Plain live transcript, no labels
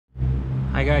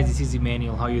Hi guys, this is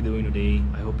Emmanuel. How you doing today?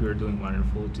 I hope you're doing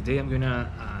wonderful. Today I'm gonna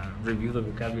review the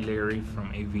vocabulary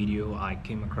from a video I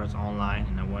came across online,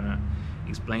 and I wanna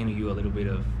explain to you a little bit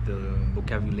of the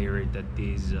vocabulary that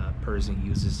this person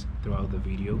uses throughout the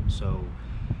video. So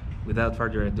without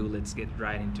further ado, let's get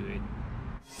right into it.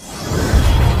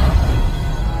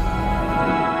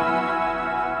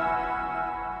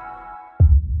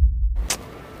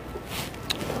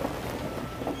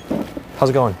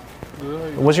 How's it going?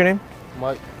 Good. What's your name?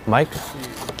 Mike. Mike?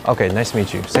 Yeah. Okay, nice to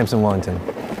meet you. Samson Wellington,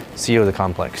 CEO of the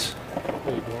complex.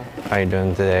 How you doing? How you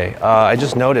doing today? I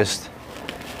just noticed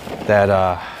that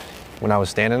when I was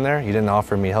standing there, you didn't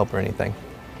offer me help or anything.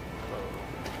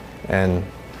 And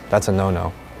that's a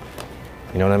no-no.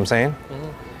 You know what I'm saying?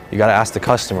 You gotta ask the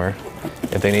customer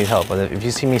if they need help. But if you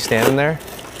see me standing there,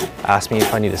 ask me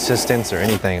if I need assistance or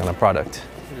anything on a product.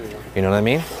 Yeah. You know what I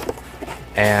mean?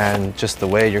 And just the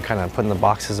way you're kind of putting the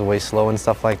boxes away slow and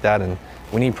stuff like that, and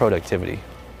we need productivity.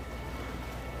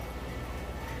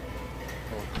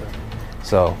 Okay.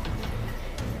 So,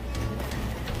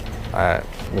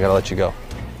 we gotta let you go.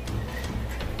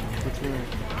 What you mean?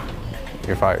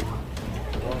 You're fired.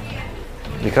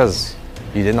 Why? Because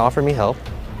you didn't offer me help.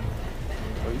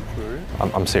 Are you for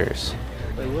real? I'm serious.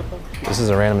 Hey, what happened? This is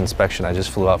a random inspection. I just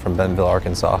flew out from Bentonville,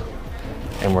 Arkansas,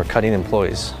 and we're cutting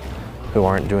employees who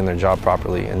aren't doing their job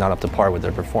properly and not up to par with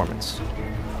their performance.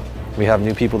 We have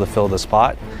new people to fill the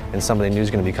spot, and somebody new is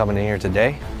going to be coming in here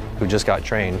today who just got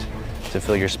trained to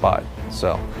fill your spot.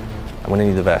 So I'm going to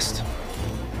need the vest.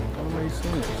 That makes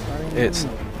sense. I didn't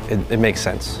know. It makes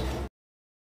sense.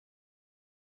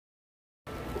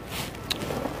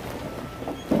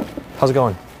 How's it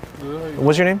going? Good.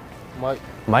 What's your name? Mike.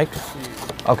 Mike?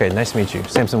 Yeah. Okay, nice to meet you.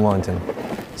 Samson Wellington,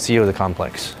 CEO of the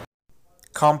complex.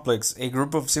 Complex, a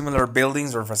group of similar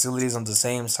buildings or facilities on the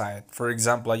same site. For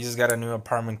example, I just got a new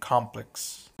apartment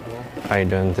complex. How you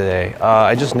doing today?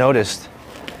 I just noticed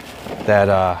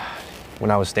that when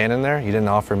I was standing there, you didn't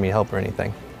offer me help or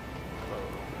anything.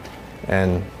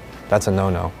 And that's a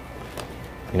no-no.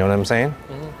 You know what I'm saying?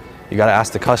 You gotta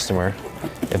ask the customer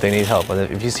if they need help. But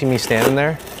if you see me standing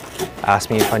there, ask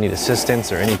me if I need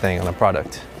assistance or anything on a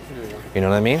product. Yeah. You know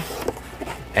what I mean?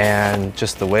 And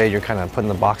just the way you're kind of putting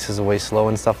the boxes away slow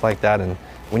and stuff like that, and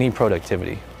we need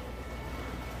productivity.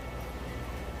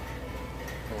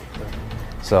 Okay.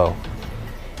 So,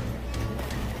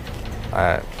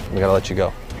 we gotta let you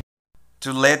go.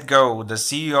 To let go, the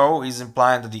CEO is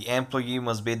implying that the employee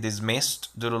must be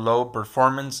dismissed due to low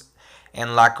performance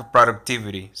and lack of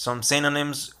productivity. Some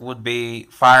synonyms would be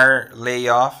fire, lay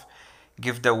off,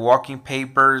 give the walking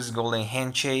papers, golden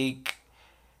handshake,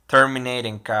 terminate,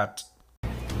 and cut.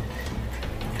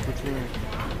 What you mean?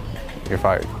 You're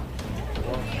fired.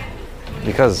 Why?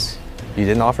 Because you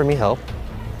didn't offer me help.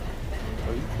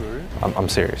 Are you for real? I'm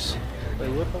serious. Hey,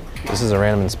 what happened? This is a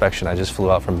random inspection. I just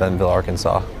flew out from Bentonville,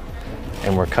 Arkansas,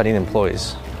 and we're cutting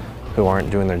employees who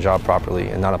aren't doing their job properly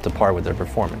and not up to par with their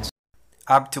performance.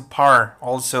 Up to par,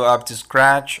 also up to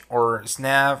scratch or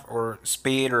snap or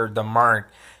speed or the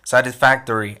mark.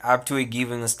 Satisfactory, up to a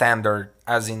given standard,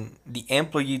 as in the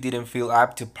employee didn't feel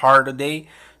up to par today,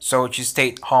 so she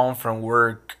stayed home from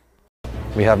work.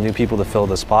 We have new people to fill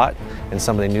the spot, and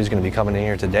somebody new is going to be coming in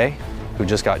here today who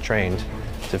just got trained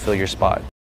to fill your spot.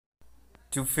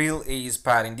 To fill a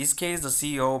spot, in this case the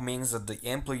CEO means that the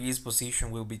employee's position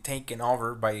will be taken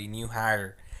over by a new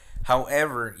hire.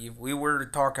 However, if we were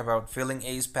to talk about filling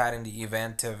a spot in the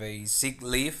event of a sick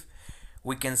leave,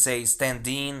 we can say stand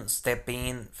in, step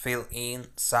in, fill in,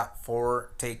 sub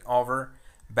for, take over,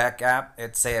 back up,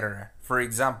 etc. For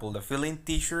example, the fill-in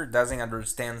teacher doesn't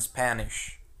understand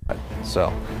Spanish.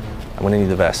 So I'm going to need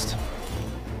the vest.